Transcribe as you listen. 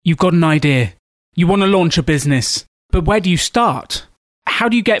You've got an idea. You want to launch a business, but where do you start? How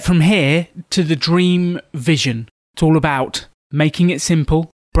do you get from here to the dream vision? It's all about making it simple,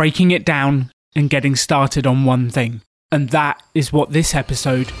 breaking it down, and getting started on one thing. And that is what this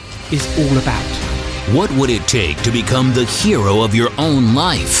episode is all about. What would it take to become the hero of your own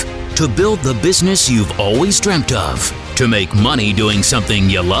life? To build the business you've always dreamt of? To make money doing something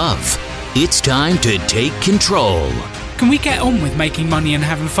you love? It's time to take control. Can we get on with making money and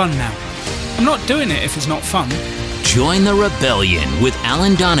having fun now? I'm not doing it if it's not fun. Join the rebellion with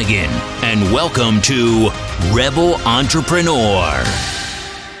Alan Donegan and welcome to Rebel Entrepreneur.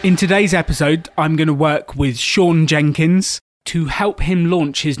 In today's episode, I'm going to work with Sean Jenkins to help him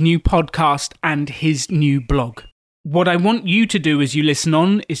launch his new podcast and his new blog. What I want you to do as you listen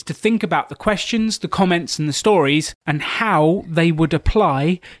on is to think about the questions, the comments and the stories and how they would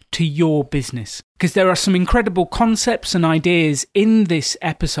apply to your business. Because there are some incredible concepts and ideas in this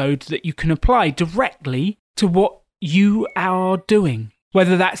episode that you can apply directly to what you are doing.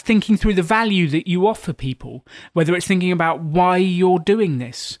 Whether that's thinking through the value that you offer people, whether it's thinking about why you're doing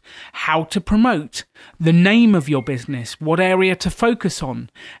this, how to promote, the name of your business, what area to focus on,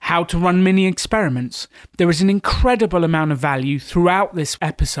 how to run mini experiments. There is an incredible amount of value throughout this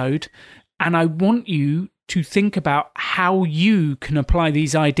episode, and I want you to think about how you can apply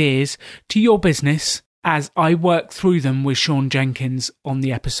these ideas to your business as I work through them with Sean Jenkins on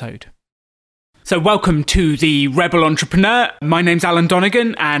the episode. So welcome to the Rebel Entrepreneur. My name's Alan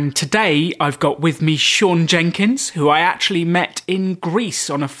Donegan, and today I've got with me Sean Jenkins, who I actually met in Greece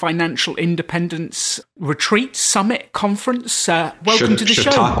on a financial independence retreat, summit, conference. Welcome to the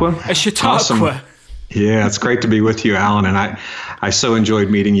Chautauqua. Show. Chautauqua. Awesome. Yeah, it's great to be with you, Alan. And I so enjoyed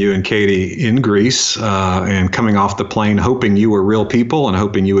meeting you and Katie in Greece and coming off the plane, hoping you were real people and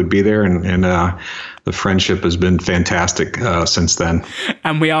hoping you would be there. And the friendship has been fantastic since then.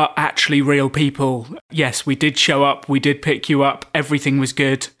 And we are actually real people. Yes, we did show up. We did pick you up. Everything was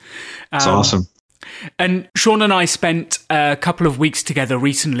good. It's awesome. And Sean and I spent a couple of weeks together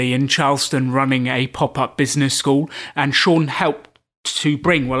recently in Charleston running a pop-up business school. And Sean helped to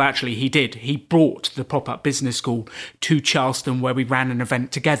bring, well, actually he did. He brought the pop-up business school to Charleston where we ran an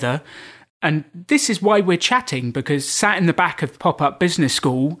event together. And this is why we're chatting, because sat in the back of pop-up business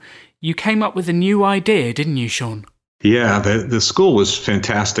school, you came up with a new idea, didn't you, Sean? Yeah, the school was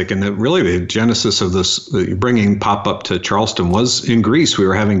fantastic. And really the genesis of this, bringing pop-up to Charleston was in Greece. We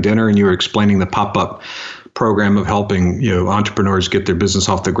were having dinner and you were explaining the pop-up program of helping entrepreneurs get their business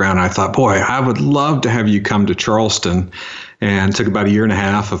off the ground. And I thought, boy, I would love to have you come to Charleston. And it took about a year and a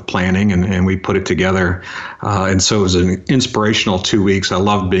half of planning, and we put it together. And so it was an inspirational 2 weeks. I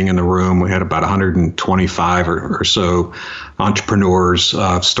loved being in the room. We had about 125 or so entrepreneurs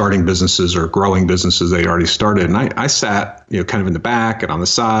starting businesses or growing businesses they'd already started. And I sat, kind of in the back and on the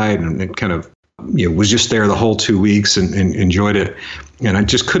side and kind of, was just there the whole 2 weeks and enjoyed it. And I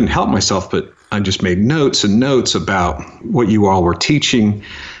just couldn't help myself, but I just made notes and notes about what you all were teaching.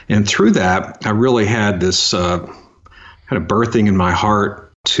 And through that, I really had this kind of birthing in my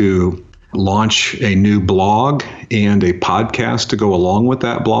heart to launch a new blog and a podcast to go along with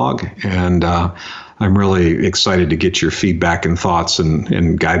that blog. And I'm really excited to get your feedback and thoughts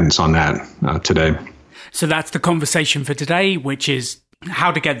and guidance on that today. So that's the conversation for today, which is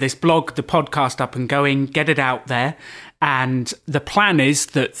how to get this blog, the podcast up and going, get it out there. And the plan is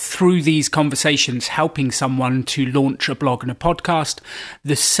that through these conversations, helping someone to launch a blog and a podcast,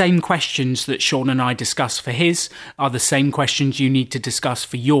 the same questions that Sean and I discuss for his are the same questions you need to discuss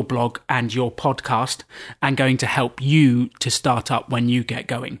for your blog and your podcast, and going to help you to start up when you get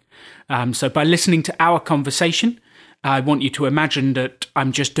going. So by listening to our conversation, I want you to imagine that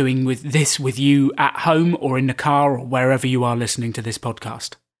I'm just doing this with you at home or in the car or wherever you are listening to this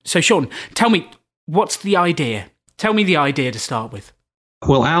podcast. So Sean, tell me, what's the idea? Tell me the idea to start with.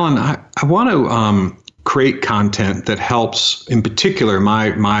 Well, Alan, I want to create content that helps, in particular,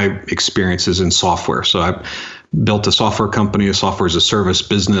 my experiences in software. So I built a software company, a software as a service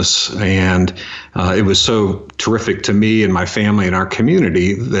business, and it was so terrific to me and my family and our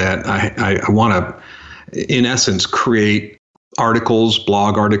community that I want to, in essence, create articles,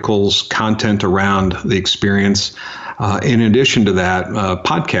 blog articles, content around the experience. In addition to that,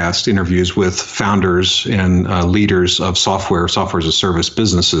 podcast interviews with founders and leaders of software as a service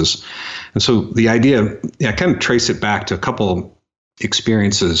businesses. And so the idea, I kind of trace it back to a couple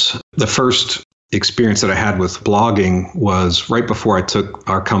experiences. The first experience that I had with blogging was right before I took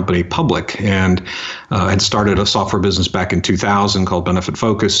our company public, and had started a software business back in 2000 called Benefit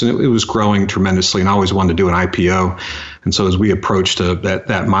Focus, and it was growing tremendously, and I always wanted to do an IPO. And so as we approached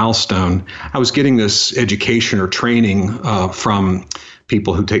that milestone, I was getting this education or training from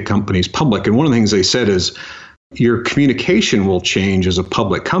people who take companies public. And one of the things they said is your communication will change as a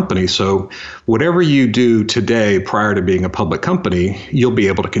public company. So whatever you do today prior to being a public company, you'll be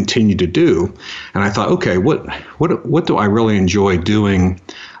able to continue to do. And I thought, okay, what do I really enjoy doing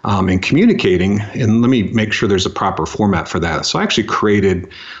in communicating? And let me make sure there's a proper format for that. So I actually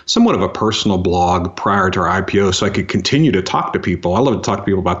created somewhat of a personal blog prior to our IPO so I could continue to talk to people. I love to talk to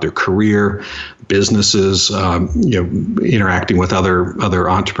people about their career, businesses, interacting with other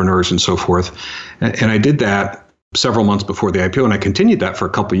entrepreneurs and so forth. And I did that several months before the IPO, and I continued that for a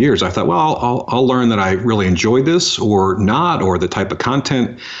couple of years. I thought, well, I'll learn that I really enjoy this or not, or the type of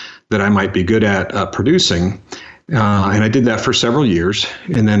content that I might be good at producing. And I did that for several years.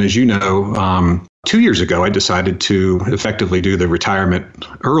 And then, as you know, 2 years ago, I decided to effectively do the retirement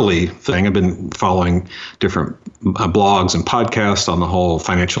early thing. I've been following different blogs and podcasts on the whole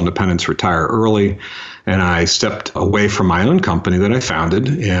financial independence, retire early. And I stepped away from my own company that I founded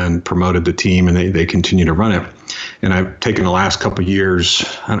and promoted the team, and they continue to run it. And I've taken the last couple of years,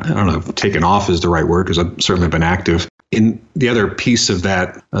 I don't know if taken off is the right word, because I've certainly been active. And the other piece of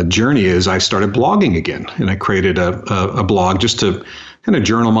that journey is I started blogging again, and I created a blog just to kind of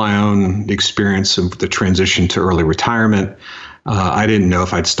journal my own experience of the transition to early retirement. I didn't know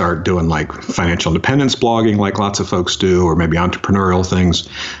if I'd start doing like financial independence blogging like lots of folks do, or maybe entrepreneurial things.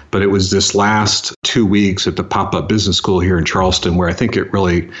 But it was this last 2 weeks at the Pop-Up Business School here in Charleston where I think it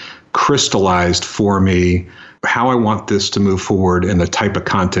really crystallized for me how I want this to move forward and the type of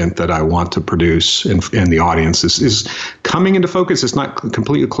content that I want to produce and the audience is coming into focus. It's not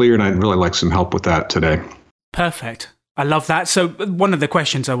completely clear, and I'd really like some help with that today. Perfect. I love that. So one of the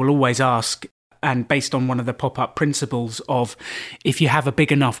questions I will always ask, and based on one of the pop-up principles of if you have a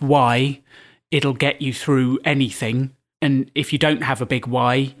big enough why, it'll get you through anything. And if you don't have a big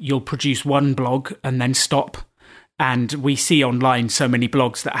why, you'll produce one blog and then stop. And we see online so many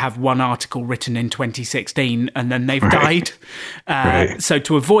blogs that have one article written in 2016 and then they've died. Right. So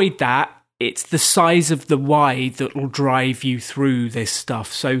to avoid that, it's the size of the why that will drive you through this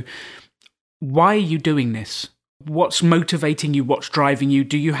stuff. So why are you doing this? What's motivating you? What's driving you?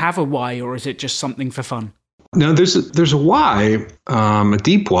 Do you have a why, or is it just something for fun? No, there's a why, a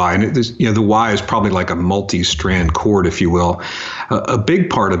deep why, and the why is probably like a multi-strand cord, if you will. A big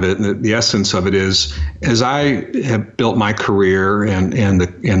part of it, and the essence of it is, as I have built my career and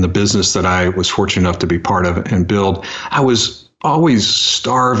the business that I was fortunate enough to be part of and build, I was always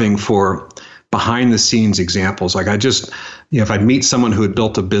starving for behind the scenes examples. Like I just, if I'd meet someone who had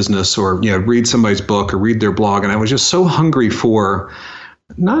built a business, or read somebody's book or read their blog, and I was just so hungry for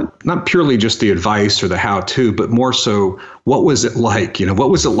not purely just the advice or the how-to, but more so, what was it like? What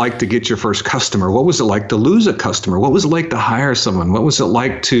was it like to get your first customer? What was it like to lose a customer? What was it like to hire someone? What was it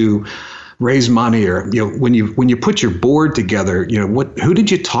like to raise money? Or when you put your board together, who did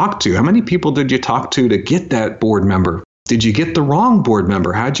you talk to? How many people did you talk to get that board member? Did you get the wrong board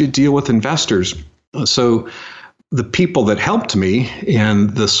member? How'd you deal with investors? So the people that helped me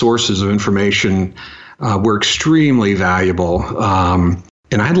and the sources of information were extremely valuable.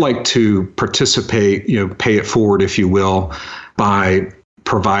 And I'd like to participate, pay it forward, if you will, by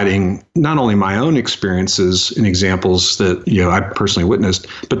providing not only my own experiences and examples that, I personally witnessed,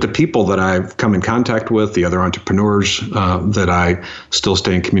 but the people that I've come in contact with, the other entrepreneurs that I still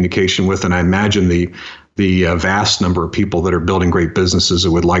stay in communication with. And I imagine the vast number of people that are building great businesses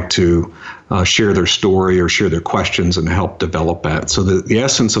that would like to share their story or share their questions and help develop that. So the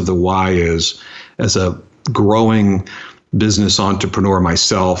essence of the why is, as a growing business entrepreneur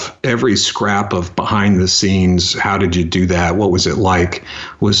myself, every scrap of behind the scenes, how did you do that? What was it like?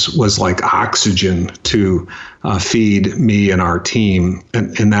 Was like oxygen to feed me and our team.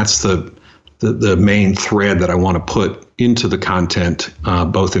 And that's the main thread that I want to put into the content,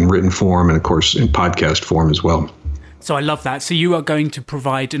 both in written form and, of course, in podcast form as well. So I love that. So you are going to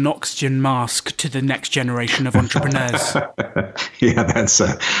provide an oxygen mask to the next generation of entrepreneurs. Yeah,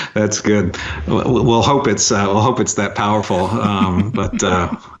 that's good. We'll hope it's that powerful. But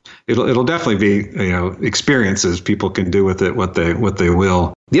it'll definitely be experiences people can do with it what they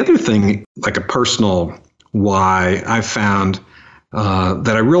will. The other thing, like a personal why, I found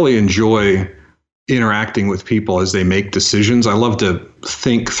that I really enjoy interacting with people as they make decisions. I love to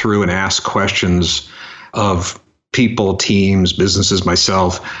think through and ask questions of people, teams, businesses,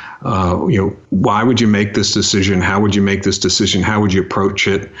 myself. Why would you make this decision? How would you make this decision? How would you approach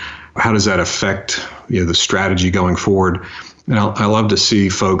it? How does that affect the strategy going forward? And I love to see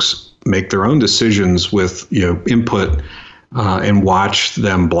folks make their own decisions with input and watch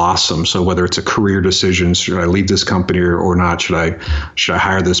them blossom. So whether it's a career decision, should I leave this company or not? Should I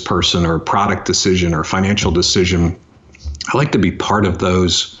hire this person, or a product decision or financial decision? I like to be part of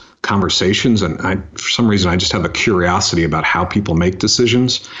those conversations. And for some reason, I just have a curiosity about how people make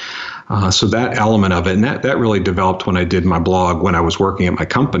decisions. So that element of it, and that really developed when I did my blog when I was working at my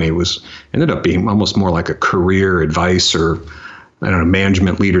company, ended up being almost more like a career advice or, I don't know,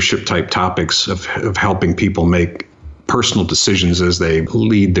 management leadership type topics of helping people make personal decisions as they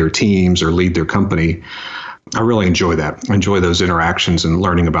lead their teams or lead their company. I really enjoy that. I enjoy those interactions and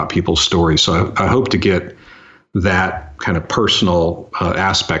learning about people's stories. So I hope to get that kind of personal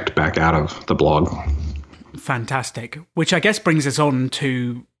aspect back out of the blog. Fantastic. Which I guess brings us on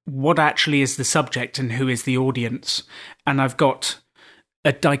to what actually is the subject and who is the audience. And I've got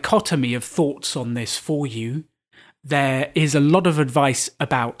a dichotomy of thoughts on this for you. There is a lot of advice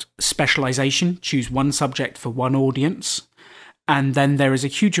about specialization. Choose one subject for one audience. And then there is a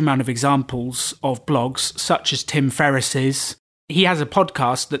huge amount of examples of blogs, such as Tim Ferriss's. He has a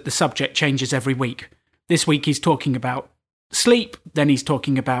podcast that the subject changes every week. This week he's talking about sleep, then he's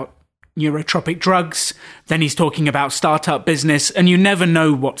talking about neurotropic drugs, then he's talking about startup business, and you never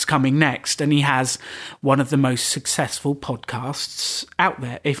know what's coming next. And he has one of the most successful podcasts out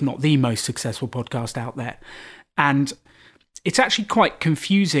there, if not the most successful podcast out there. And it's actually quite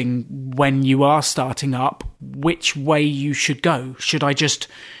confusing when you are starting up which way you should go. Should I just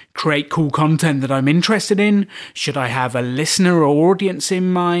create cool content that I'm interested in? Should I have a listener or audience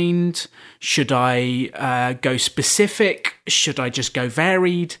in mind? Should I go specific? Should I just go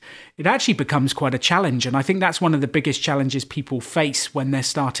varied? It actually becomes quite a challenge. And I think that's one of the biggest challenges people face when they're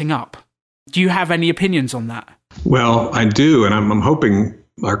starting up. Do you have any opinions on that? Well, I do. And I'm hoping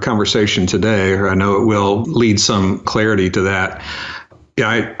our conversation today, or I know it will lead some clarity to that.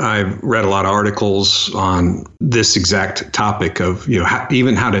 Yeah, I've read a lot of articles on this exact topic of,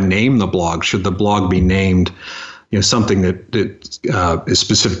 even how to name the blog. Should the blog be named, something that is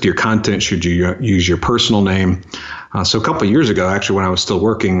specific to your content? Should you use your personal name? So a couple of years ago, actually, when I was still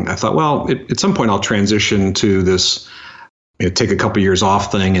working, I thought, well, at some point I'll transition to this, take a couple of years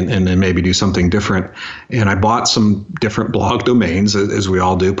off thing and then maybe do something different. And I bought some different blog domains, as we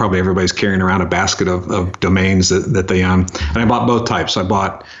all do. Probably everybody's carrying around a basket of domains that they own. And I bought both types. I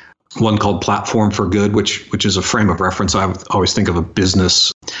bought one called Platform for Good, which is a frame of reference. I always think of a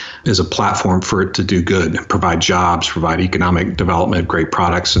business as a platform for it to do good, provide jobs, provide economic development, great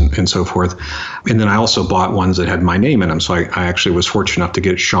products, and so forth. And then I also bought ones that had my name in them. So I actually was fortunate enough to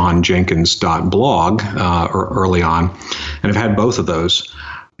get SeanJenkins.blog early on. And I've had both of those.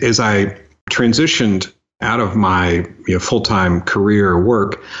 As I transitioned out of my full-time career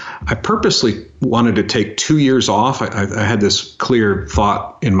work, I purposely wanted to take 2 years off. I had this clear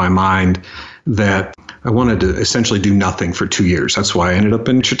thought in my mind that I wanted to essentially do nothing for 2 years. That's why I ended up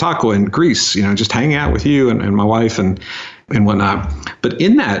in Chautauqua in Greece, just hanging out with you and my wife and whatnot. But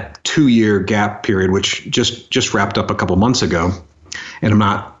in that 2-year gap period, which just wrapped up a couple months ago, and I'm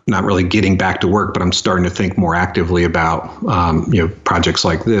not really getting back to work, but I'm starting to think more actively about projects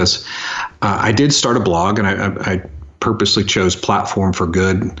like this. I did start a blog, and I purposely chose Platform for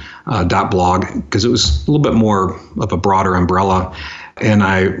Good .blog because it was a little bit more of a broader umbrella. And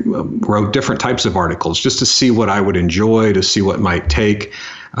I wrote different types of articles just to see what I would enjoy, to see what might take.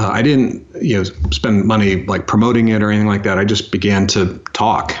 I didn't spend money like promoting it or anything like that. I just began to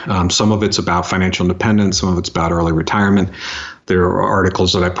talk. Some of it's about financial independence. Some of it's about early retirement. There are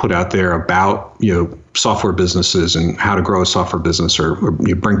articles that I put out there about software businesses and how to grow a software business or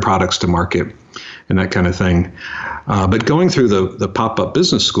you bring products to market and that kind of thing. But going through the Pop-Up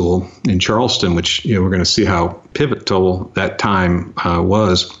Business School in Charleston, which we're going to see how pivotal that time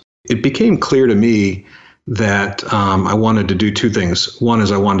was, it became clear to me that I wanted to do two things. One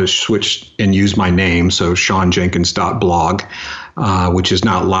is I wanted to switch and use my name, so SeanJenkins.blog, which is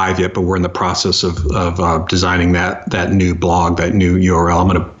not live yet, but we're in the process of designing that new blog, that new URL. I'm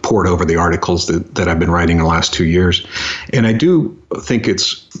going to port over the articles that I've been writing in the last 2 years. And I do think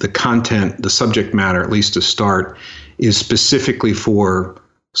it's the content, the subject matter, at least to start, is specifically for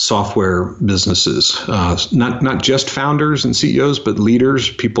software businesses, not just founders and CEOs, but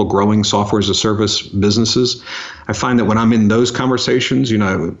leaders, people growing software as a service businesses. I find that when I'm in those conversations,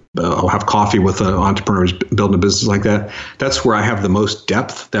 I'll have coffee with an entrepreneur who's building a business like that. That's where I have the most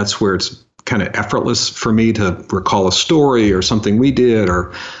depth. That's where it's kind of effortless for me to recall a story or something we did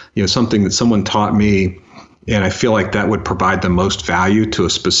or something that someone taught me. And I feel like that would provide the most value to a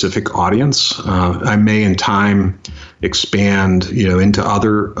specific audience. I may in time expand, into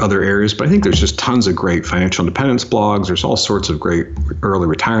other areas, but I think there's just tons of great financial independence blogs. There's all sorts of great early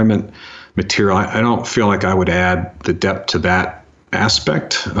retirement material. I don't feel like I would add the depth to that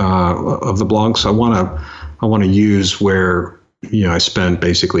aspect of the blog. So I want to use where I spent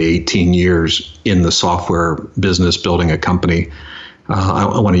basically 18 years in the software business building a company.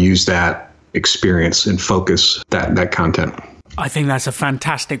 I want to use that experience and focus that content. I think that's a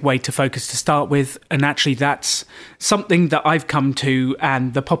fantastic way to focus to start with. And actually, that's something that I've come to,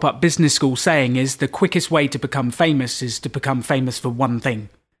 and the Pop-Up Business School saying is the quickest way to become famous is to become famous for one thing,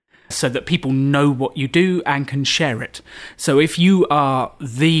 so that people know what you do and can share it. So if you are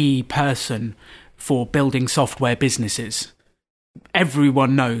the person for building software businesses,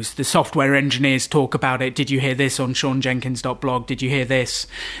 everyone knows. The software engineers talk about it. Did you hear this on SeanJenkins.blog? Did you hear this?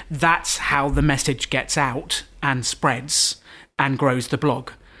 That's how the message gets out and spreads and grows the blog.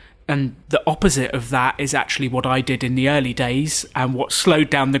 And the opposite of that is actually what I did in the early days, and what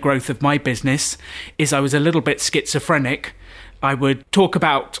slowed down the growth of my business is I was a little bit schizophrenic. I would talk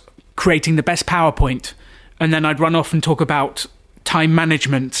about creating the best PowerPoint, and then I'd run off and talk about time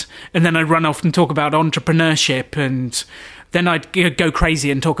management, and then I'd run off and talk about entrepreneurship, and then I'd go crazy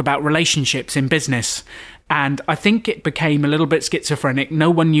and talk about relationships in business. And I think it became a little bit schizophrenic. No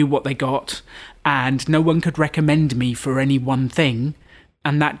one knew what they got, and no one could recommend me for any one thing.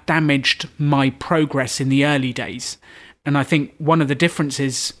 And that damaged my progress in the early days. And I think one of the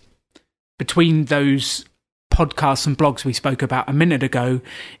differences between those podcasts and blogs we spoke about a minute ago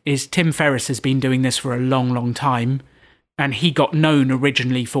is Tim Ferriss has been doing this for a long, long time. And he got known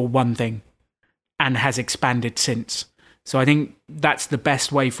originally for one thing and has expanded since. So I think that's the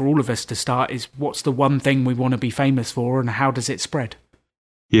best way for all of us to start, is what's the one thing we want to be famous for and how does it spread?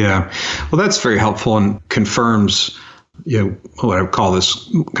 Yeah. Well, that's very helpful and confirms what I would call this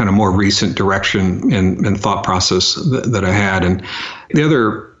kind of more recent direction and thought process that I had. And the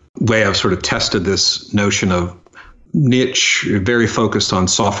other way I've sort of tested this notion of niche, very focused on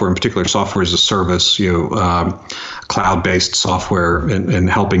software, in particular software as a service, cloud-based software, and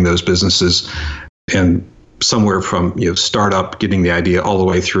helping those businesses, and somewhere from startup, getting the idea, all the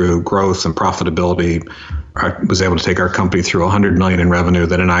way through growth and profitability. I was able to take our company through $100 million in revenue,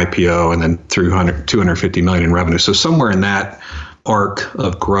 then an IPO, and then through $250 million in revenue. So somewhere in that arc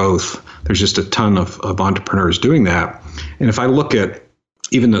of growth, there's just a ton of entrepreneurs doing that. And if I look at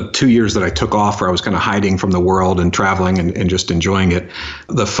even the 2 years that I took off, where I was kind of hiding from the world and traveling and just enjoying it,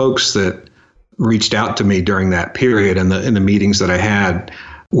 the folks that reached out to me during that period and in the meetings that I had,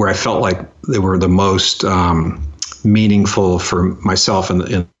 where I felt like they were the most meaningful for myself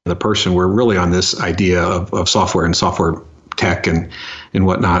and the person, were really on this idea of software and software tech and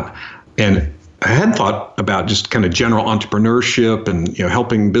whatnot. And I had thought about just kind of general entrepreneurship and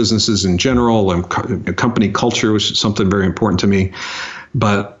helping businesses in general, and company culture was something very important to me.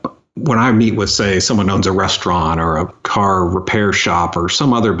 But when I meet with, say, someone owns a restaurant or a car repair shop or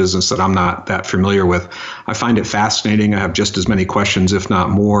some other business that I'm not that familiar with, I find it fascinating. I have just as many questions, if not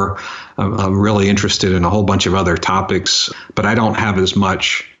more. I'm really interested in a whole bunch of other topics, but I don't have as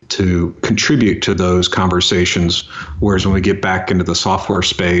much to contribute to those conversations. Whereas when we get back into the software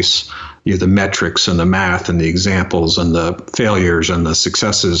space, the metrics and the math and the examples and the failures and the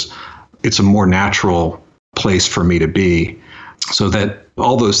successes, it's a more natural place for me to be. So that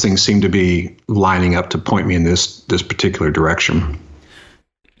all those things seem to be lining up to point me in this particular direction.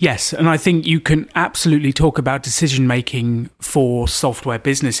 Yes, and I think you can absolutely talk about decision-making for software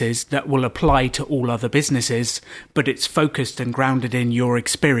businesses that will apply to all other businesses, but it's focused and grounded in your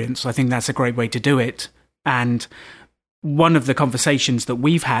experience. I think that's a great way to do it. And one of the conversations that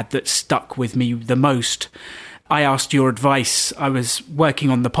we've had that stuck with me the most, I asked your advice. I was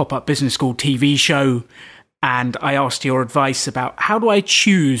working on the Pop-Up Business School TV show, and I asked your advice about how do I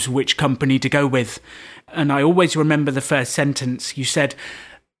choose which company to go with. And I always remember the first sentence. You said,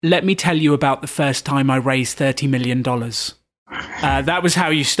 "Let me tell you about the first time I raised $30 million. That was how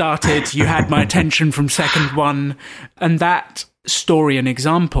you started. You had my attention from second one. And that story and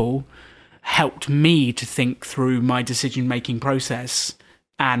example helped me to think through my decision-making process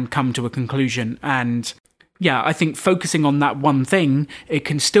and come to a conclusion. And yeah, I think focusing on that one thing, it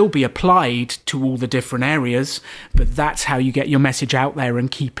can still be applied to all the different areas, but that's how you get your message out there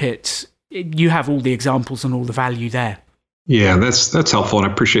and keep it. You have all the examples and all the value there. Yeah, that's helpful, and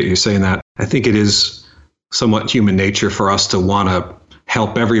I appreciate you saying that. I think it is somewhat human nature for us to want to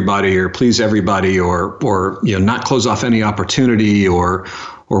help everybody or please everybody, or not close off any opportunity or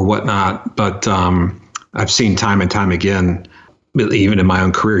whatnot. But I've seen time and time again, even in my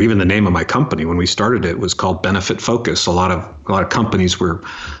own career, even the name of my company when we started it was called Benefit Focus. A lot of companies were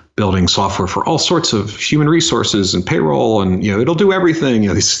building software for all sorts of human resources and payroll, and it'll do everything.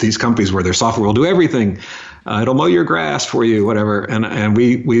 These companies where their software will do everything. it'll mow your grass for you, whatever. And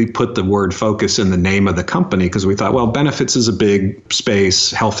we put the word focus in the name of the company because we thought, well, benefits is a big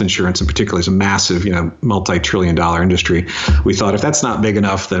space. Health insurance in particular is a massive, multi-trillion-dollar industry. We thought if that's not big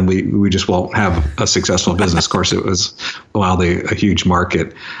enough, then we just won't have a successful business. Of course, it was wildly a huge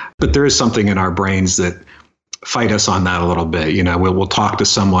market. But there is something in our brains that fight us on that a little bit. We'll talk to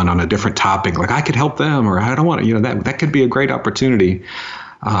someone on a different topic, like I could help them, or I don't want to, that could be a great opportunity.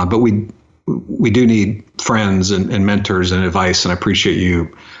 But we do need friends and mentors and advice. And I appreciate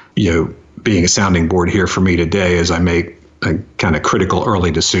you being a sounding board here for me today as I make kind of critical early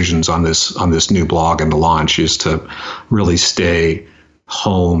decisions on this new blog and the launch, is to really stay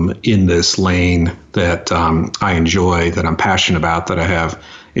home in this lane that I enjoy, that I'm passionate about, that I have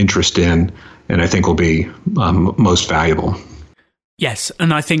interest in, and I think will be most valuable. Yes,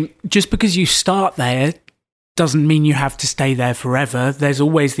 and I think just because you start there doesn't mean you have to stay there forever. There's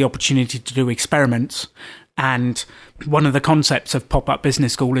always the opportunity to do experiments. And one of the concepts of Pop-Up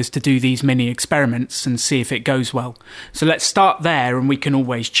Business School is to do these mini experiments and see if it goes well. So let's start there, and we can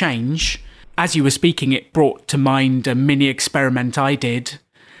always change. As you were speaking, it brought to mind a mini experiment I did.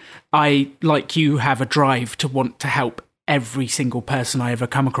 I, like you, have a drive to want to help every single person I ever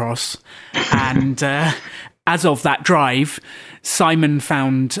come across. And as of that drive, Simon,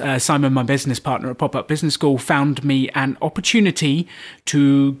 my business partner at Pop-Up Business School, found me an opportunity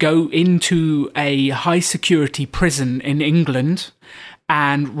to go into a high security prison in England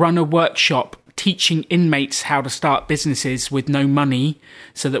and run a workshop teaching inmates how to start businesses with no money,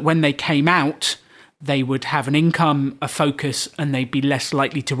 so that when they came out, they would have an income, a focus, and they'd be less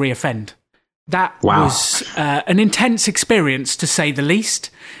likely to reoffend. That was an intense experience, to say the least,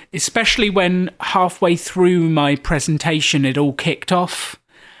 especially when halfway through my presentation it all kicked off.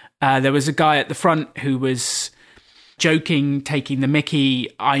 There was a guy at the front who was joking, taking the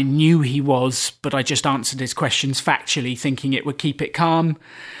mickey. I knew he was, but I just answered his questions factually, thinking it would keep it calm.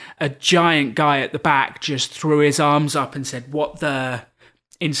 A giant guy at the back just threw his arms up and said, "What the..."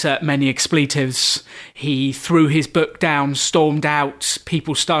 Insert many expletives. He threw his book down, stormed out.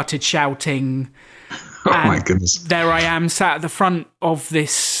 People started shouting. Oh my goodness. There I am, sat at the front of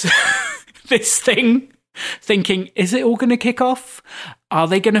this this thing, thinking, is it all going to kick off? Are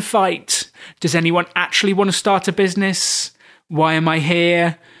they going to fight? Does anyone actually want to start a business? Why am I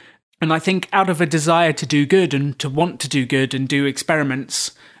here? And I think out of a desire to do good and to want to do good and do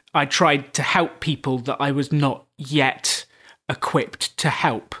experiments, I tried to help people that I was not yet equipped to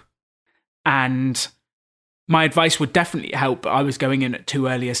help. And my advice would definitely help, but I was going in at too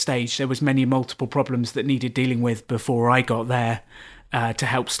early a stage. There was multiple problems that needed dealing with before I got there to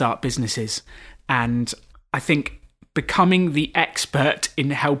help start businesses. And I think becoming the expert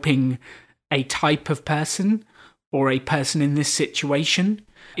in helping a type of person or a person in this situation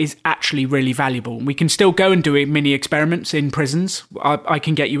is actually really valuable. We can still go and do mini experiments in prisons. I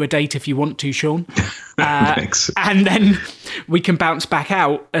can get you a date if you want to, Sean. Thanks. And then we can bounce back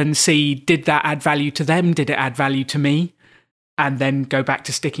out and see, did that add value to them? Did it add value to me? And then go back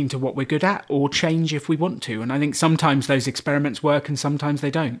to sticking to what we're good at, or change if we want to. And I think sometimes those experiments work and sometimes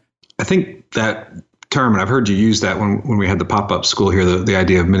they don't. I think that term, and I've heard you use that when we had the pop-up school here, the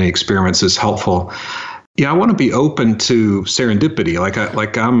idea of mini experiments is helpful. Yeah, I want to be open to serendipity.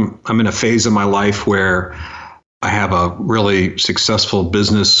 Like I'm in a phase of my life where I have a really successful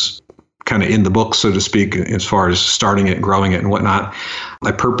business kind of in the book, so to speak, as far as starting it, growing it, and whatnot.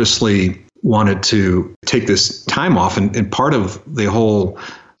 I purposely wanted to take this time off, and part of the whole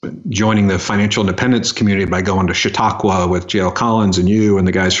joining the financial independence community by going to Chautauqua with JL Collins and you and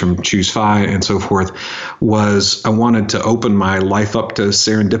the guys from ChooseFi and so forth was I wanted to open my life up to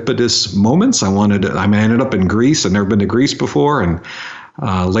serendipitous moments. I ended up in Greece. I'd never been to Greece before, and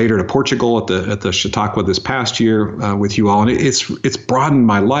later to Portugal at the Chautauqua this past year with you all. And it's broadened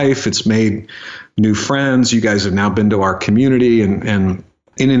my life. It's made new friends. You guys have now been to our community, and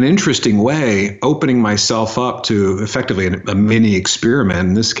in an interesting way, opening myself up to effectively a mini experiment,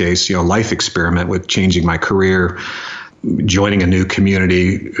 in this case, life experiment with changing my career, joining a new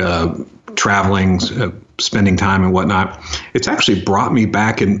community, traveling, spending time and whatnot. It's actually brought me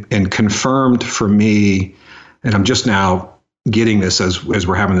back and confirmed for me, and I'm just now getting this as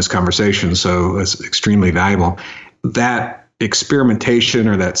we're having this conversation, so it's extremely valuable, that experimentation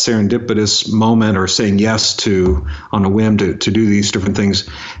or that serendipitous moment or saying yes to on a whim to do these different things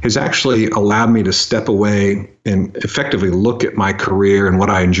has actually allowed me to step away and effectively look at my career and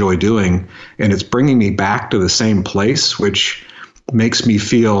what I enjoy doing. And it's bringing me back to the same place, which makes me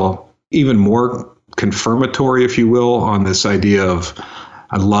feel even more confirmatory, if you will, on this idea of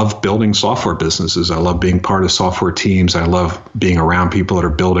I love building software businesses. I love being part of software teams. I love being around people that are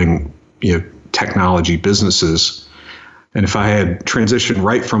building, technology businesses. And if I had transitioned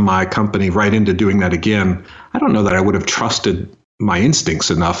right from my company right into doing that again, I don't know that I would have trusted my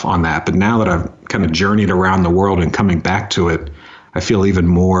instincts enough on that. But now that I've kind of journeyed around the world and coming back to it, I feel even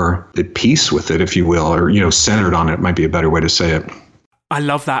more at peace with it, if you will, or, centered on it might be a better way to say it. I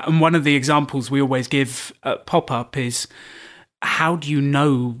love that. And one of the examples we always give at Pop-Up is, how do you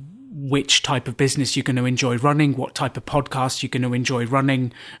know which type of business you're going to enjoy running, what type of podcast you're going to enjoy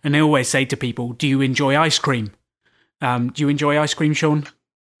running? And I always say to people, do you enjoy ice cream? Do you enjoy ice cream, Sean?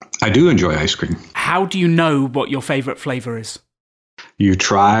 I do enjoy ice cream. How do you know what your favorite flavor is? You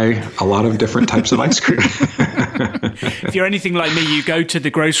try a lot of different types of ice cream. If you're anything like me, you go to the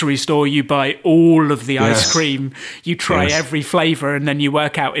grocery store, you buy all of the ice cream, you try every flavor, and then you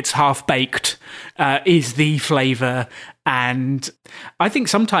work out it's half-baked is the flavor. And I think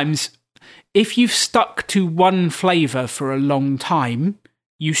sometimes if you've stuck to one flavor for a long time,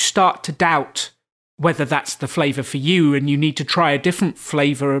 you start to doubt whether that's the flavor for you, and you need to try a different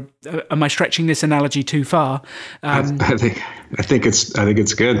flavor. Am I stretching this analogy too far? I think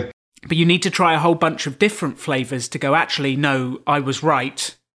it's good. But you need to try a whole bunch of different flavors to go, actually, no, I was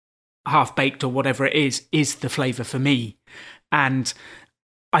right. Half-baked or whatever it is the flavor for me. And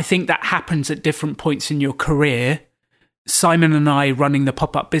I think that happens at different points in your career. Simon and I, running the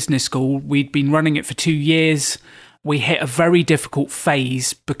Pop-Up Business School, we'd been running it for 2 years. We hit a very difficult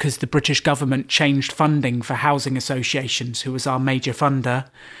phase because the British government changed funding for housing associations, who was our major funder.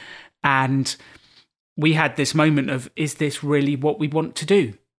 And we had this moment of, is this really what we want to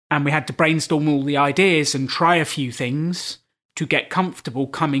do? And we had to brainstorm all the ideas and try a few things to get comfortable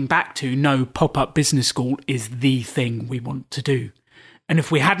coming back to, no, Pop-Up Business School is the thing we want to do. And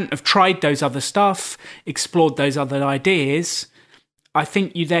if we hadn't have tried those other stuff, explored those other ideas, I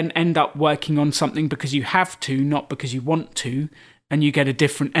think you then end up working on something because you have to, not because you want to, and you get a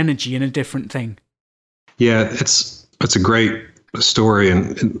different energy and a different thing. Yeah, it's a great story,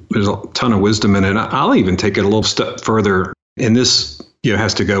 and there's a ton of wisdom in it. I'll even take it a little step further. And this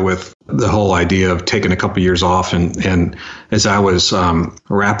has to go with the whole idea of taking a couple of years off. And as I was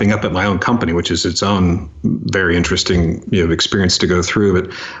wrapping up at my own company, which is its own very interesting experience to go through,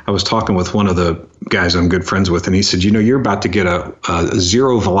 but I was talking with one of the guys I'm good friends with, and he said, you're about to get a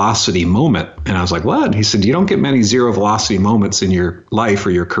zero velocity moment. And I was like, what? He said, you don't get many zero velocity moments in your life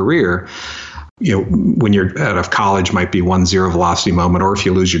or your career. When you're out of college might be one zero velocity moment, or if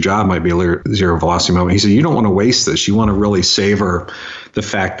you lose your job might be a zero velocity moment. He said, you don't want to waste this. You want to really savor the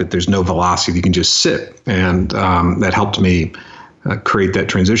fact that there's no velocity. You can just sit. And that helped me create that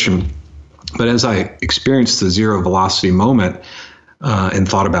transition. But as I experienced the zero velocity moment and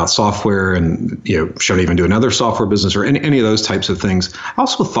thought about software and, should I even do another software business or any of those types of things, I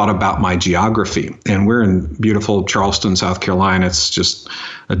also thought about my geography. And we're in beautiful Charleston, South Carolina. It's just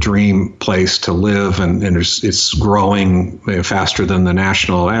a dream place to live. And it's growing faster than the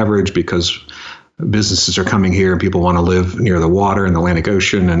national average because businesses are coming here and people want to live near the water and the Atlantic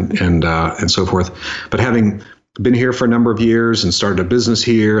Ocean and so forth. But having been here for a number of years and started a business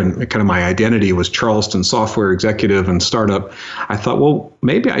here, and kind of my identity was Charleston software executive and startup, I thought, well,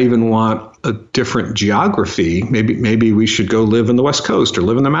 maybe I even want a different geography. Maybe we should go live in the West Coast or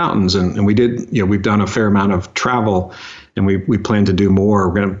live in the mountains. And we did, we've done a fair amount of travel, and we plan to do more.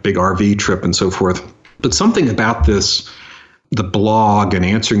 We're going to have a big RV trip and so forth. But something about this, the blog and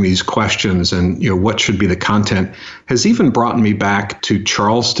answering these questions and what should be the content, has even brought me back to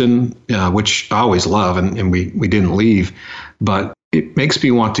Charleston, which I always love, and we didn't leave. But it makes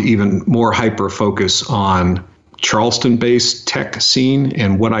me want to even more hyper focus on Charleston-based tech scene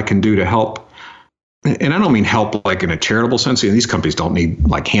and what I can do to help. And I don't mean help like in a charitable sense. These companies don't need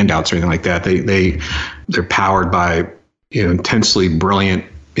like handouts or anything like that. They're powered by intensely brilliant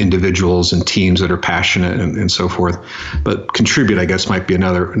individuals and teams that are passionate and so forth. But contribute, I guess, might be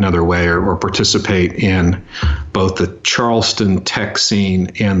another way, or participate in both the Charleston tech scene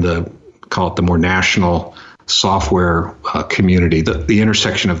and call it the more national software community, the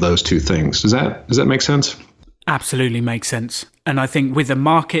intersection of those two things. Does that make sense? Absolutely makes sense. And I think with a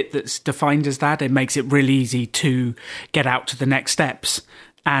market that's defined as that, it makes it really easy to get out to the next steps.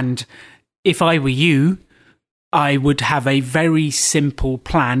 And if I were you, I would have a very simple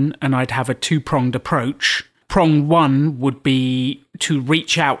plan, and I'd have a two-pronged approach. Prong one would be to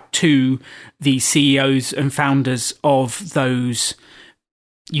reach out to the CEOs and founders of those.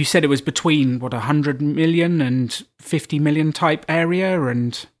 You said it was between 100 million and 50 million type area,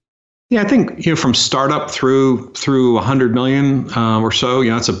 and yeah, I think from startup through 100 million or so.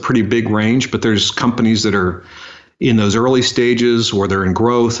 It's a pretty big range. But there's companies that are in those early stages where they're in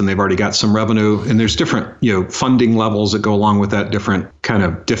growth and they've already got some revenue. And there's different, funding levels that go along with that, different kind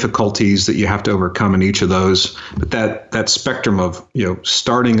of difficulties that you have to overcome in each of those. But that spectrum of,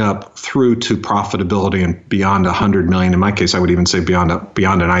 starting up through to profitability and beyond 100 million, in my case, I would even say beyond an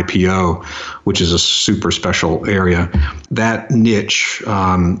IPO, which is a super special area. That niche,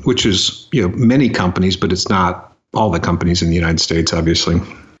 which is, many companies, but it's not all the companies in the United States, obviously.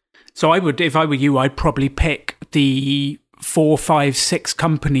 So if I were you, I'd probably pick the 4, 5, 6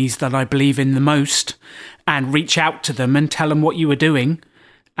 companies that I believe in the most and reach out to them and tell them what you were doing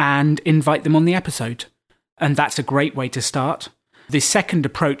and invite them on the episode. And that's a great way to start. The second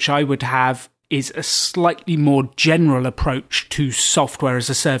approach I would have is a slightly more general approach to software as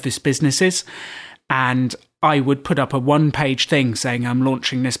a service businesses. And I would put up a 1-page thing saying, I'm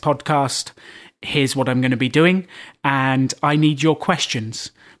launching this podcast. Here's what I'm going to be doing. And I need your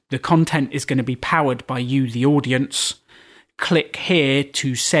questions. The content is going to be powered by you, the audience. Click here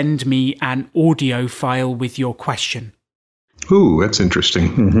to send me an audio file with your question. Ooh, that's interesting.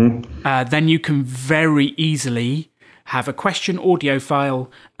 Mm-hmm. Then you can very easily have a question audio file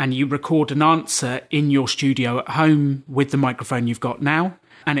and you record an answer in your studio at home with the microphone you've got now.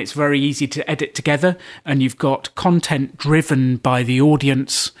 And it's very easy to edit together, and you've got content driven by the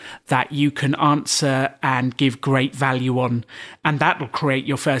audience that you can answer and give great value on. And that'll create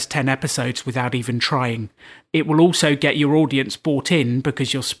your first 10 episodes without even trying. It will also get your audience bought in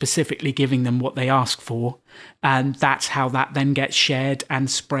because you're specifically giving them what they ask for. And that's how that then gets shared and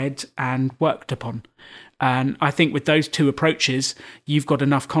spread and worked upon. And I think with those two approaches, you've got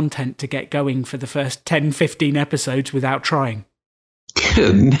enough content to get going for the first 10, 15 episodes without trying.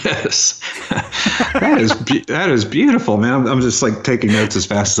 Goodness, that is beautiful, man. I'm just like taking notes as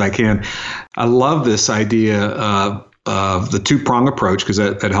fast as I can. I love this idea of the 2-prong approach because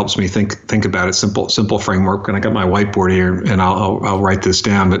that helps me think about it. Simple framework. And I got my whiteboard here, and I'll write this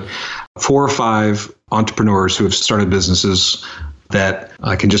down. But 4 or 5 entrepreneurs who have started businesses that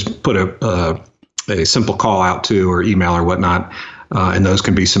I can just put a simple call out to or email or whatnot. And those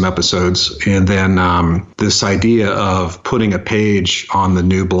can be some episodes. And then this idea of putting a page on the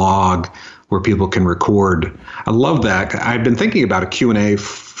new blog where people can record. I love that. I've been thinking about a Q&A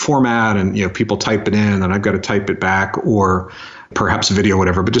format and, people type it in and I've got to type it back, or perhaps video,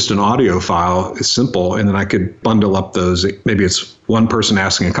 whatever, but just an audio file is simple. And then I could bundle up those. Maybe it's one person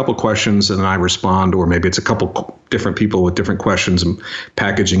asking a couple questions and then I respond, or maybe it's a couple different people with different questions and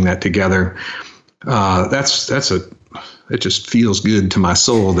packaging that together. It just feels good to my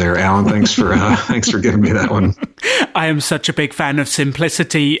soul there, Alan. Thanks for giving me that one. I am such a big fan of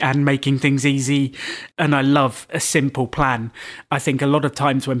simplicity and making things easy, and I love a simple plan. I think a lot of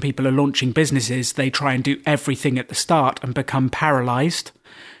times when people are launching businesses, they try and do everything at the start and become paralyzed.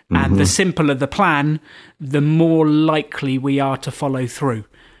 Mm-hmm. And the simpler the plan, the more likely we are to follow through.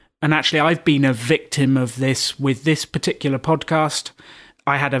 And actually, I've been a victim of this with this particular podcast.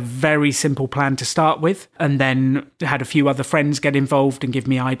 I had a very simple plan to start with, and then had a few other friends get involved and give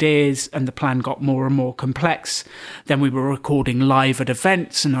me ideas, and the plan got more and more complex. Then we were recording live at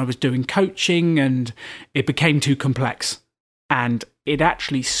events, and I was doing coaching, and it became too complex. And it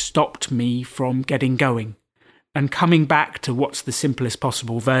actually stopped me from getting going. And coming back to what's the simplest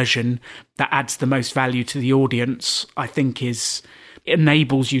possible version that adds the most value to the audience, I think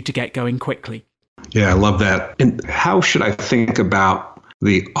enables you to get going quickly. Yeah, I love that. And how should I think about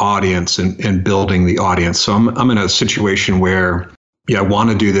the audience and building the audience? So I'm in a situation where, I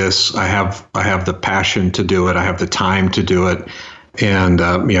want to do this. I have the passion to do it. I have the time to do it. And,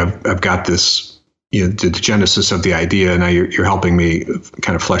 I've got this, the genesis of the idea. Now you're helping me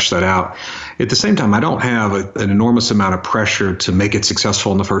kind of flesh that out. At the same time, I don't have an enormous amount of pressure to make it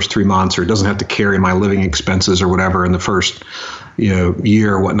successful in the first 3 months, or it doesn't have to carry my living expenses or whatever in the first,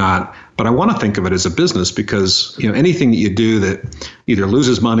 year or whatnot. But I want to think of it as a business because, anything that you do that either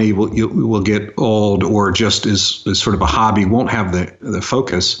loses money, will get old, or just is sort of a hobby, won't have the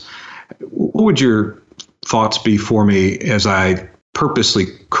focus. What would your thoughts be for me as I purposely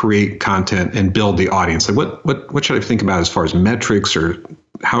create content and build the audience? Like what should I think about as far as metrics, or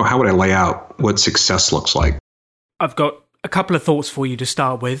how would I lay out what success looks like? I've got a couple of thoughts for you to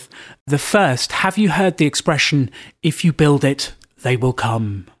start with. The first, have you heard the expression, if you build it, they will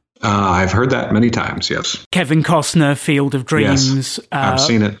come? I've heard that many times, yes. Kevin Costner, Field of Dreams. Yes, I've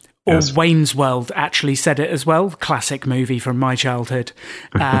seen it. Or yes. Wayne's World actually said it as well. Classic movie from my childhood.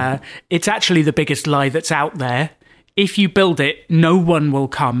 It's actually the biggest lie that's out there. If you build it, no one will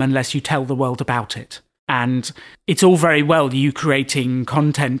come unless you tell the world about it. And it's all very well you creating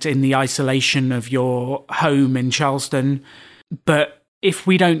content in the isolation of your home in Charleston, but if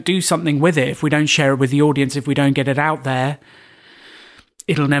we don't do something with it, if we don't share it with the audience, if we don't get it out there,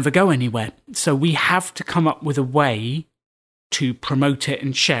 it'll never go anywhere. So we have to come up with a way to promote it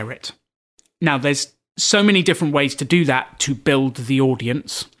and share it. Now, there's so many different ways to do that to build the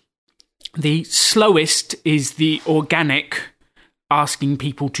audience. The slowest is the organic asking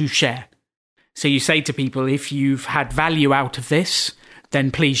people to share. So you say to people, if you've had value out of this,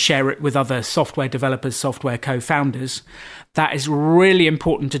 then please share it with other software developers, software co-founders. That is really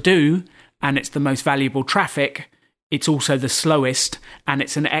important to do, and it's the most valuable traffic. It's also the slowest, and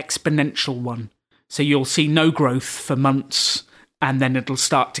it's an exponential one. So you'll see no growth for months, and then it'll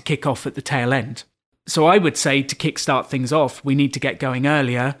start to kick off at the tail end. So I would say to kickstart things off, we need to get going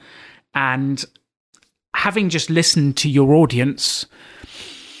earlier. And having just listened to your audience,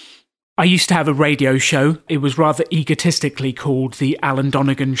 I used to have a radio show. It was rather egotistically called the Alan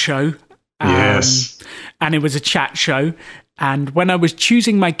Donegan Show. Yes. And it was a chat show. And when I was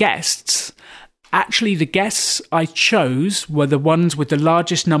choosing my guests, actually the guests I chose were the ones with the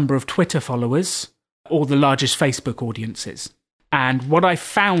largest number of Twitter followers or the largest Facebook audiences. And what I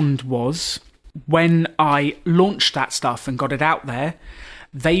found was when I launched that stuff and got it out there,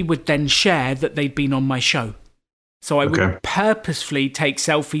 they would then share that they'd been on my show. So I would purposefully take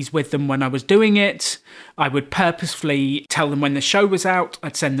selfies with them when I was doing it. I would purposefully tell them when the show was out.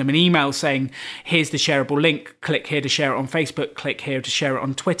 I'd send them an email saying, here's the shareable link. Click here to share it on Facebook. Click here to share it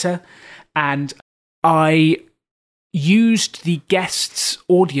on Twitter. And I used the guests'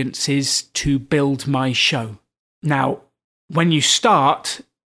 audiences to build my show. Now, when you start,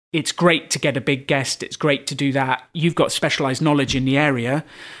 it's great to get a big guest. It's great to do that. You've got specialized knowledge in the area.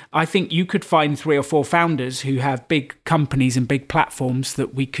 I think you could find 3 or 4 founders who have big companies and big platforms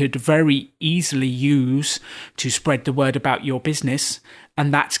that we could very easily use to spread the word about your business.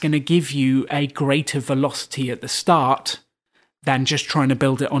 And that's going to give you a greater velocity at the start than just trying to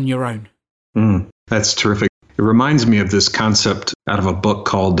build it on your own. That's terrific. It reminds me of this concept out of a book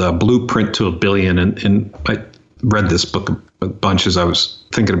called Blueprint to a Billion. And I read this book a bunch as I was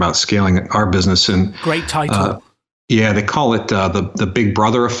thinking about scaling our business. And great title. They call it the Big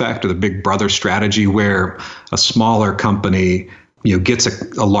Brother effect or the Big Brother strategy, where a smaller company gets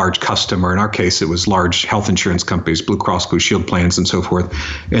a large customer. In our case, it was large health insurance companies, Blue Cross Blue Shield plans and so forth.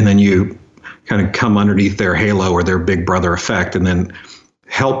 And then you kind of come underneath their halo or their Big Brother effect and then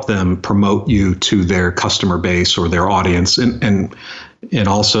help them promote you to their customer base or their audience. And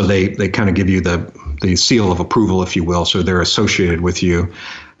also they kind of give you the seal of approval, if you will, so they're associated with you.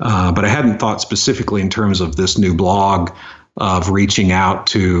 But I hadn't thought specifically in terms of this new blog of reaching out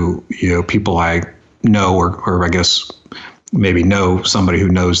to people I know or I guess maybe know somebody who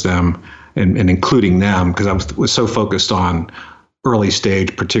knows them and including them, because I was so focused on early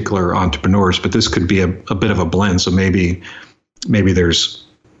stage particular entrepreneurs. But this could be a bit of a blend. So maybe there's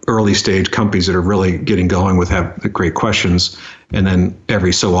early stage companies that are really getting going have great questions, and then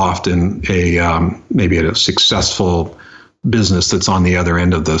every so often maybe a successful business that's on the other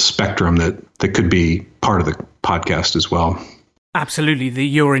end of the spectrum that could be part of the podcast as well. Absolutely, that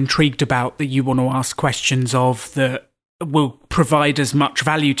you're intrigued about, that you want to ask questions of, that will provide as much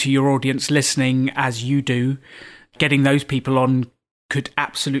value to your audience listening as you do. Getting those people on could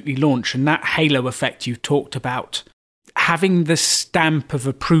absolutely launch. And that halo effect you've talked about, having the stamp of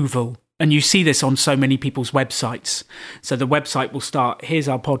approval, and you see this on so many people's websites. So the website will start, here's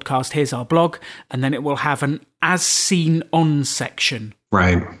our podcast, here's our blog, and then it will have an as seen on section.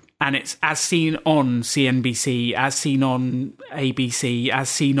 Right. And it's as seen on CNBC, as seen on ABC, as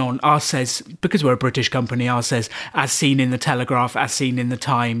seen on, ours says, because we're a British company, ours says, as seen in the Telegraph, as seen in the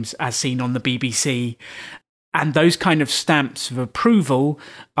Times, as seen on the BBC. And those kind of stamps of approval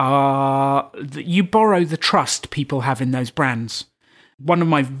are that you borrow the trust people have in those brands. One of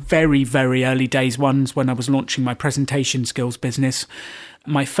my very, very early days ones, when I was launching my presentation skills business,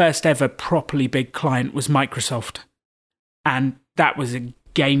 my first ever properly big client was Microsoft. And that was a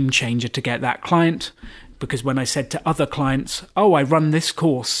game changer to get that client, because when I said to other clients, oh, I run this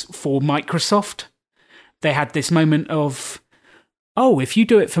course for Microsoft, they had this moment of, oh, if you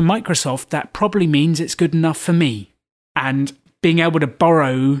do it for Microsoft, that probably means it's good enough for me. And being able to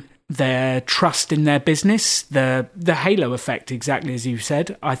borrow their trust in their business, the halo effect, exactly as you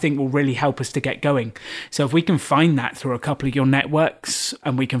said, I think will really help us to get going. So if we can find that through a couple of your networks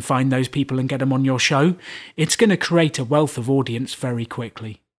and we can find those people and get them on your show, it's going to create a wealth of audience very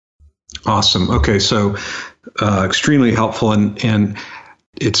quickly. Awesome. Okay, so extremely helpful. And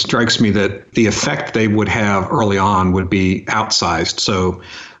it strikes me that the effect they would have early on would be outsized. So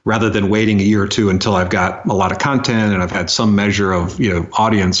rather than waiting a year or two until I've got a lot of content and I've had some measure of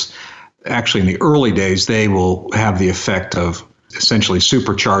audience, actually in the early days, they will have the effect of essentially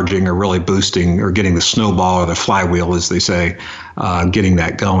supercharging or really boosting or getting the snowball or the flywheel, as they say, getting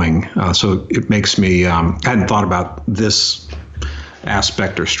that going. So it makes me, I hadn't thought about this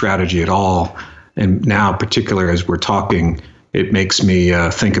aspect or strategy at all. And now, particularly as we're talking, it makes me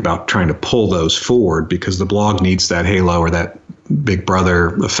think about trying to pull those forward, because the blog needs that halo or that big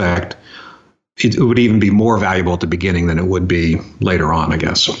brother effect. It would even be more valuable at the beginning than it would be later on, I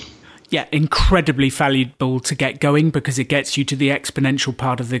guess. Yeah, incredibly valuable to get going, because it gets you to the exponential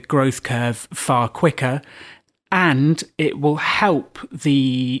part of the growth curve far quicker. And it will help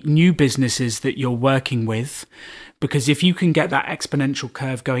the new businesses that you're working with, because if you can get that exponential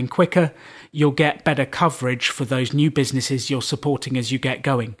curve going quicker, you'll get better coverage for those new businesses you're supporting as you get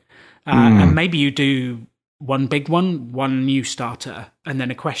going. And maybe you do one big one, one new starter, and then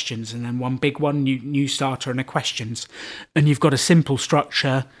a questions, and then one big one, new starter and a questions. And you've got a simple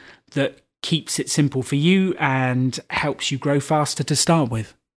structure that keeps it simple for you and helps you grow faster to start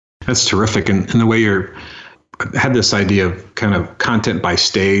with. That's terrific. And the way I had this idea of kind of content by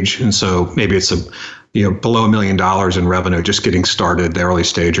stage. And so maybe it's below $1 million in revenue, just getting started, the early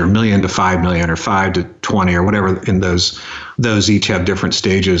stage, or $1 million to $5 million, or 5 to 20, or whatever. In those each have different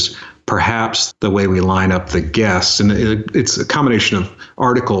stages. Perhaps the way we line up the guests, and it's a combination of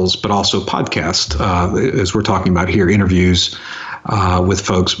articles, but also podcast, as we're talking about here, interviews with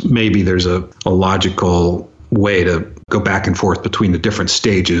folks. Maybe there's a logical way to go back and forth between the different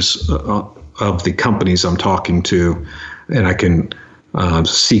stages of the companies I'm talking to, and I can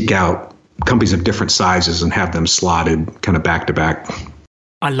seek out companies of different sizes and have them slotted kind of back to back.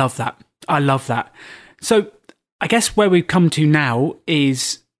 I love that. So I guess where we've come to now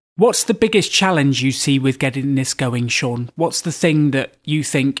is, what's the biggest challenge you see with getting this going, Sean? What's the thing that you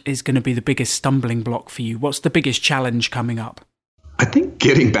think is going to be the biggest stumbling block for you? What's the biggest challenge coming up? I think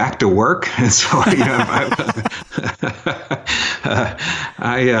getting back to work. So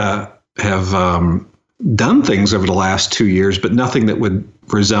I have done things over the last 2 years, but nothing that would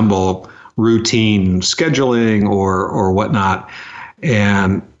resemble routine scheduling or whatnot.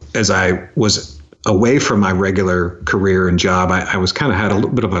 And as I was away from my regular career and job, I was kind of had a little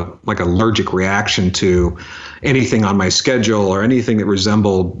bit of a allergic reaction to anything on my schedule or anything that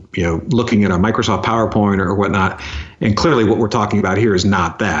resembled, looking at a Microsoft PowerPoint or whatnot. And clearly what we're talking about here is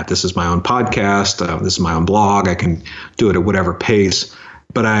not that. This is my own podcast. This is my own blog. I can do it at whatever pace.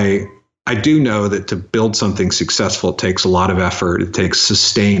 But I do know that to build something successful, it takes a lot of effort. It takes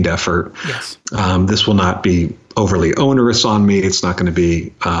sustained effort. Yes. This will not be overly onerous on me. It's not going to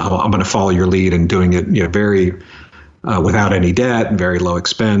be, I'm going to follow your lead and doing it, very without any debt and very low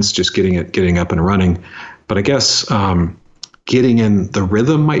expense, just getting up and running. But I guess getting in the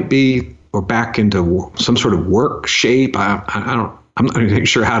rhythm might be, or back into some sort of work shape. I'm not even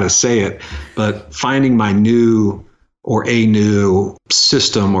sure how to say it, but finding my new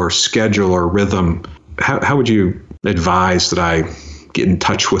system or schedule or rhythm. How would you advise that I get in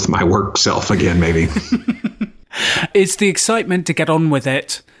touch with my work self again, maybe? It's the excitement to get on with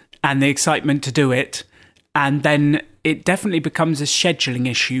it and the excitement to do it. And then it definitely becomes a scheduling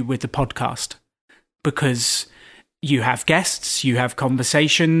issue with the podcast, because you have guests, you have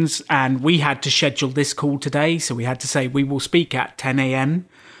conversations, and we had to schedule this call today. So we had to say we will speak at 10 a.m.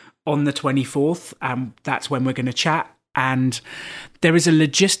 on the 24th. That's when we're going to chat. And there is a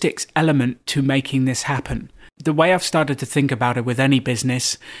logistics element to making this happen. The way I've started to think about it with any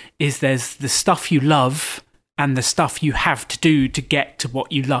business is there's the stuff you love and the stuff you have to do to get to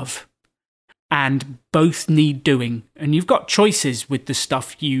what you love. And both need doing. And you've got choices with the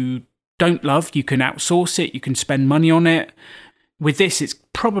stuff you don't love. You can outsource it. You can spend money on it. With this, it's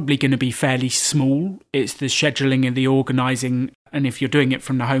probably going to be fairly small. It's the scheduling and the organising. And if you're doing it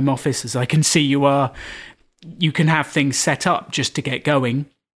from the home office, as I can see you are, you can have things set up just to get going.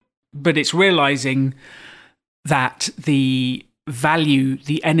 But it's realising that the value,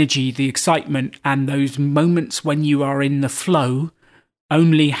 the energy, the excitement, and those moments when you are in the flow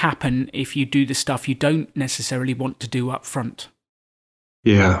only happen if you do the stuff you don't necessarily want to do up front.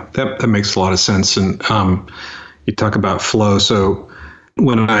 Yeah, that makes a lot of sense. And you talk about flow. So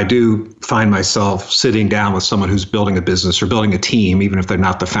when I do find myself sitting down with someone who's building a business or building a team, even if they're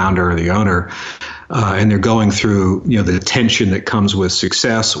not the founder or the owner, and they're going through, the tension that comes with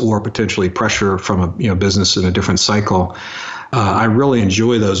success or potentially pressure from a business in a different cycle, I really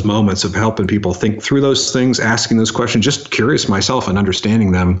enjoy those moments of helping people think through those things, asking those questions, just curious myself and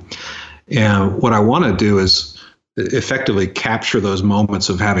understanding them. And what I want to do is effectively capture those moments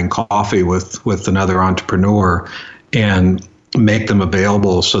of having coffee with another entrepreneur and make them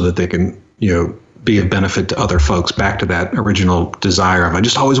available so that they can, be of benefit to other folks, back to that original desire of, I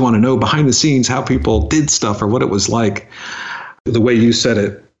just always want to know behind the scenes how people did stuff or what it was like. the way you said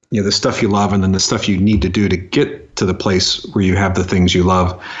it, the stuff you love and then the stuff you need to do to get to the place where you have the things you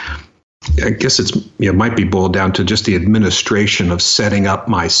love. I guess it might be boiled down to just the administration of setting up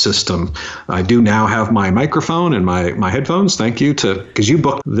my system. I do now have my microphone and my headphones. Thank you because you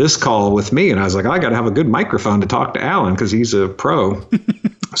booked this call with me, and I was like, I got to have a good microphone to talk to Alan because he's a pro.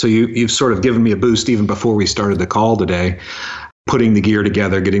 So you've sort of given me a boost even before we started the call today, putting the gear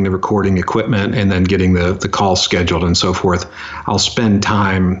together, getting the recording equipment, and then getting the call scheduled and so forth. I'll spend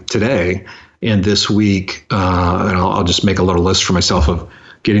time today and this week, and I'll just make a little list for myself of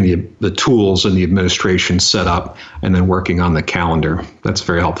getting the tools and the administration set up and then working on the calendar. That's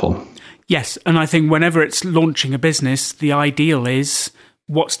very helpful. Yes, and I think whenever it's launching a business, the ideal is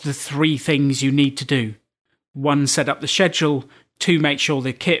what's the 3 things you need to do? 1, set up the schedule. 2, make sure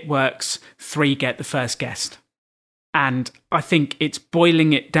the kit works. 3, get the first guest. And I think it's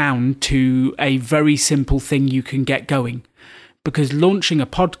boiling it down to a very simple thing you can get going. Because launching a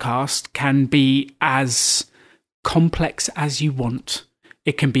podcast can be as complex as you want.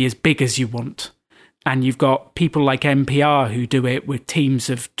 It can be as big as you want. And you've got people like NPR who do it with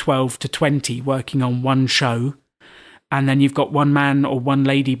teams of 12 to 20 working on one show. And then you've got one man or one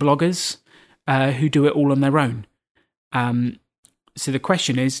lady bloggers who do it all on their own. So the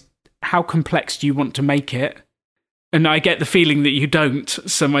question is, how complex do you want to make it? And I get the feeling that you don't.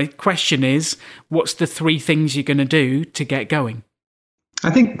 So my question is, what's the 3 things you're going to do to get going?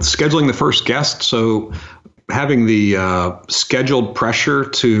 I think scheduling the first guest. So having the scheduled pressure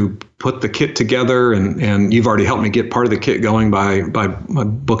to put the kit together, and you've already helped me get part of the kit going by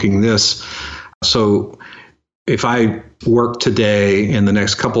booking this. So if I work today in the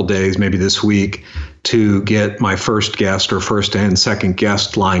next couple days, maybe this week, to get my first guest or first and second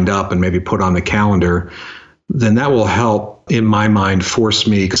guest lined up and maybe put on the calendar, then that will help, in my mind, force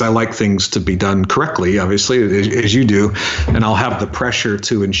me, because I like things to be done correctly, obviously, as you do, and I'll have the pressure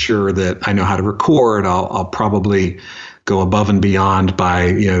to ensure that I know how to record. I'll probably go above and beyond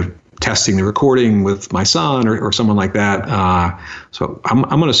by, testing the recording with my son or someone like that. So I'm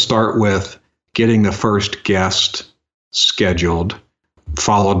going to start with getting the first guest scheduled,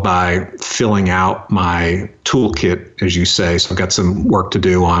 followed by filling out my toolkit, as you say. So I've got some work to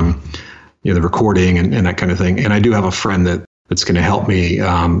do on the recording and that kind of thing. And I do have a friend that's going to help me.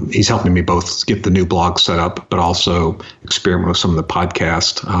 He's helping me both get the new blog set up, but also experiment with some of the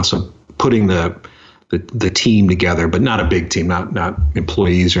podcast. So putting the team together, but not a big team, not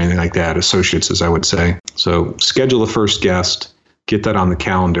employees or anything like that, associates, as I would say. So schedule the first guest, get that on the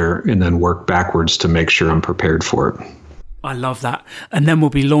calendar, and then work backwards to make sure I'm prepared for it. I love that. And then we'll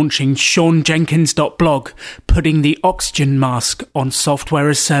be launching SeanJenkins.blog, putting the oxygen mask on software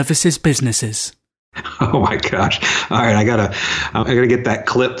as services businesses. Oh my gosh! All right, I gotta get that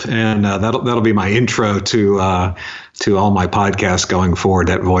clip, and that'll be my intro to all my podcasts going forward.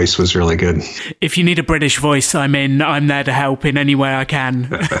 That voice was really good. If you need a British voice, I'm there to help in any way I can.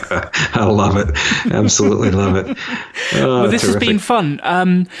 I love it. Absolutely love it. Well, this terrific. has been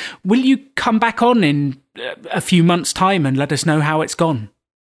fun. Will you come back on in a few months' time and let us know how it's gone?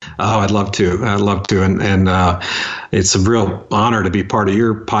 Oh, I'd love to. And it's a real honor to be part of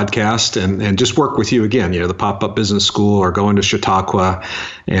your podcast and just work with you again, the Pop-Up Business School, or going to Chautauqua,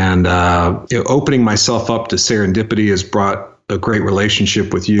 and opening myself up to serendipity has brought a great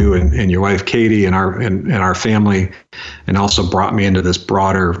relationship with you and your wife, Katie, and our family, and also brought me into this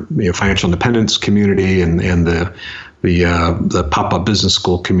broader financial independence community and the Pop-Up Business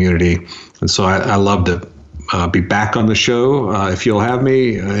School community. And so I love to be back on the show if you'll have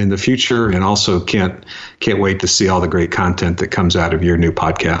me in the future, and also can't wait to see all the great content that comes out of your new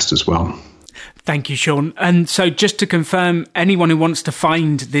podcast as well. Thank you, Sean. And so just to confirm, anyone who wants to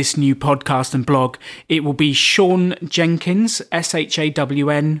find this new podcast and blog, it will be Sean Jenkins,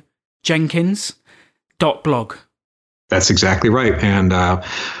 SHAWN Jenkins.blog. That's exactly right. And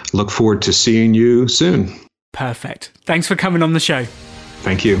look forward to seeing you soon. Perfect. Thanks for coming on the show.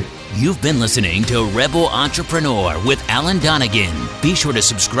 Thank you. You've been listening to Rebel Entrepreneur with Alan Donegan. Be sure to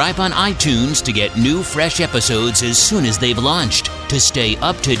subscribe on iTunes to get new, fresh episodes as soon as they've launched. To stay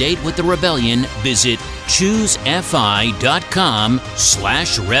up to date with the Rebellion, visit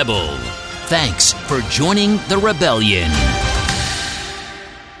choosefi.com/rebel. Thanks for joining the Rebellion.